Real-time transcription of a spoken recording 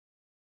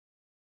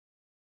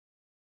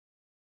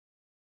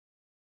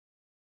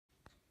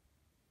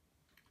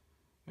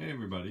Hey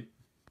everybody,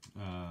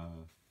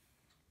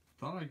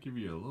 thought I'd give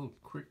you a little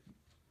quick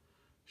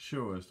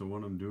show as to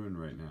what I'm doing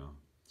right now.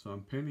 So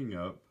I'm painting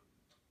up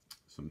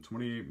some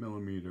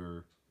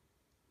 28mm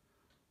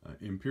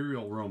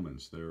Imperial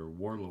Romans. They're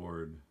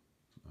warlord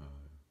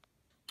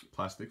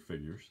plastic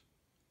figures,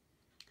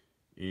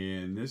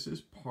 and this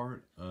is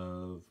part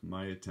of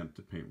my attempt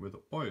to paint with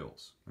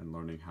oils and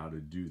learning how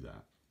to do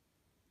that.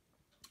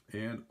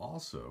 And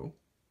also,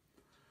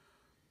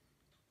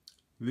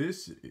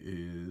 this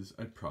is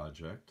a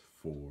project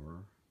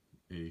for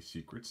a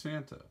Secret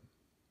Santa.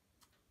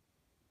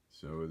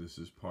 So this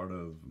is part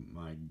of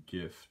my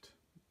gift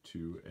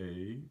to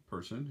a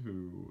person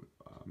who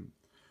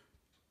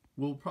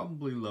will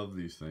probably love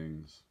these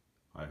things,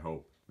 I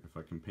hope, if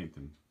I can paint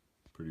them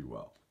pretty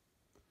well.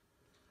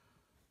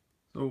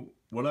 So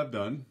what I've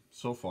done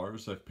so far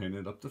is I've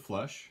painted up the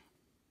flesh.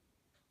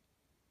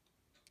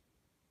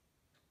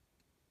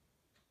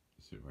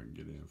 Let's see if I can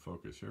get it in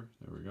focus here.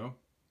 There we go.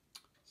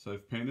 So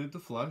I've painted the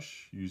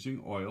flesh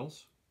using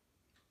oils.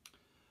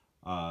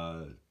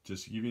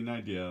 Just to give you an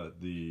idea,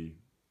 the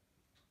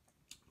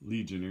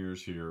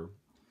Legionnaires here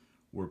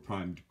were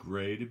primed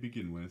gray to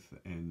begin with,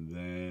 and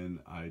then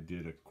I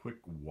did a quick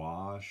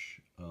wash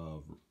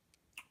of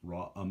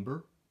raw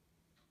umber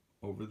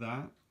over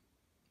that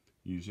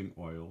using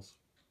oils.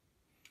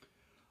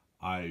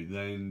 I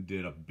then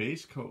did a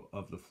base coat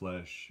of the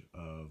flesh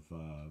of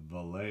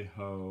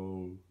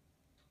Vallejo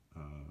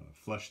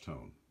flesh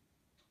tone.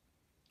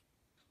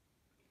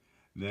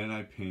 Then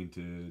I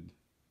painted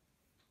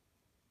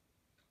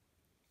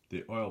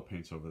the oil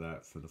paints over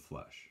that for the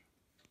flesh.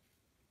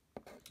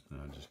 And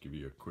I'll just give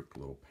you a quick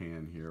little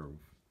pan here of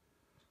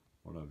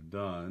what I've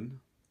done.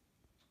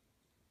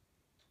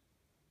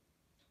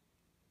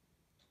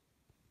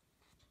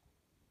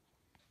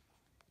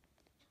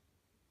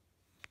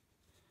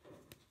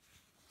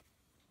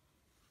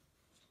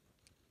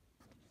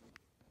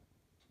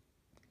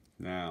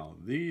 Now,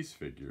 these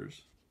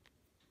figures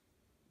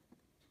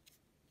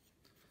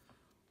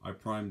I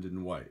primed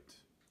in white.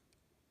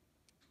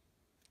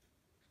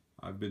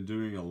 I've been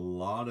doing a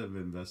lot of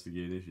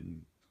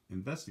investigating,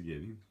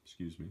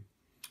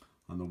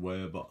 on the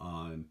web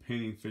on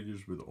painting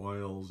figures with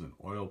oils and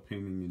oil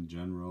painting in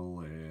general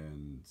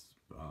and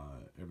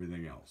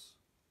everything else.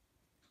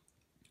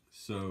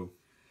 So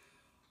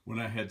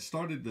when I had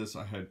started this,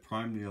 I had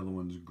primed the other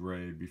ones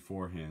gray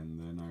beforehand.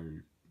 Then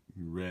I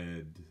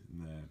read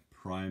that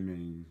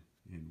priming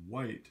in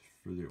white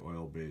for the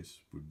oil base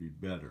would be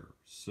better.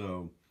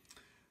 So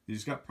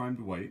these got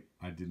primed white.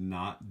 I did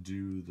not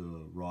do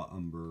the raw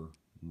umber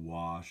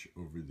wash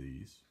over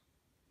these.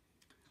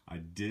 I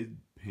did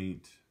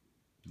paint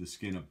the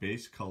skin a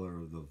base color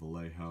of the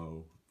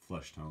Vallejo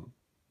flesh tone.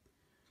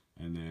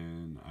 And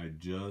then I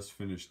just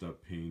finished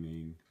up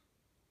painting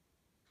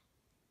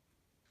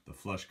the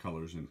flesh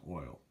colors in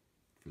oil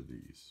for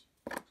these.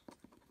 I'll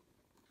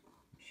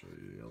show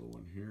you the other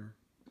one here.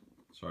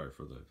 Sorry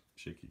for the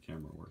shaky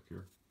camera work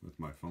here with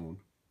my phone.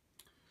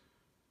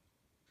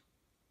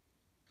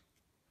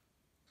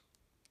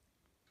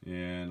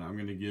 And I'm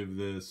going to give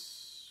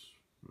this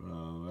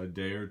a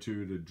day or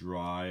two to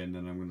dry, and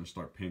then I'm going to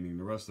start painting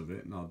the rest of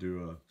it, and I'll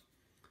do a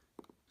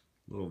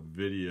little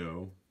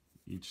video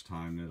each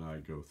time that I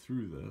go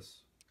through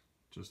this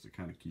just to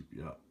kind of keep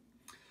you up.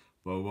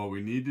 But what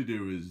we need to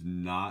do is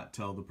not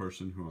tell the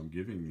person who I'm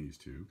giving these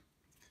to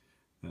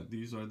that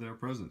these are their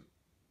present.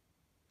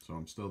 So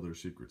I'm still their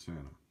Secret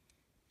Santa.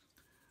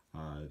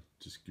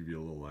 Just give you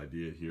a little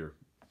idea here.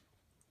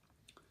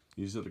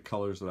 These are the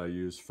colors that I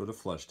use for the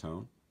flesh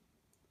tone.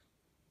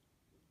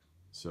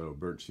 So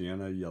burnt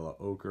sienna, yellow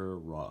ochre,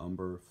 raw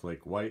umber,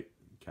 flake white,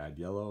 cad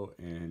yellow,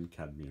 and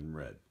cadmium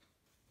red.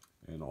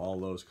 And all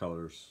those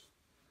colors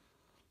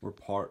were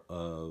part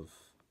of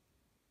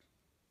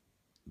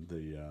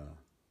the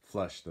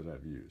flesh that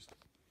I've used.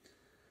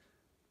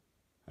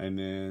 And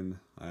then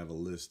I have a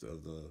list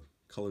of the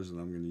colors that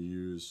I'm going to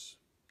use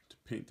to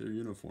paint their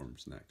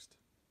uniforms next.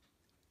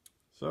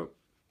 So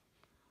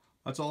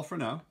that's all for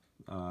now.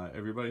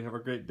 Everybody have a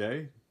great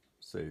day.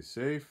 Stay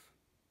safe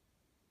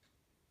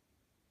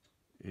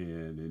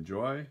and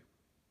enjoy.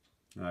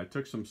 And I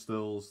took some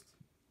stills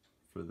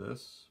for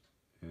this,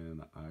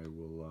 and I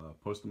will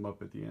post them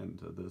up at the end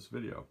of this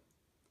video.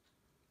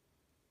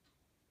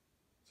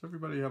 So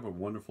everybody have a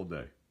wonderful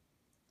day.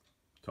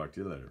 Talk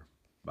to you later.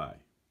 Bye.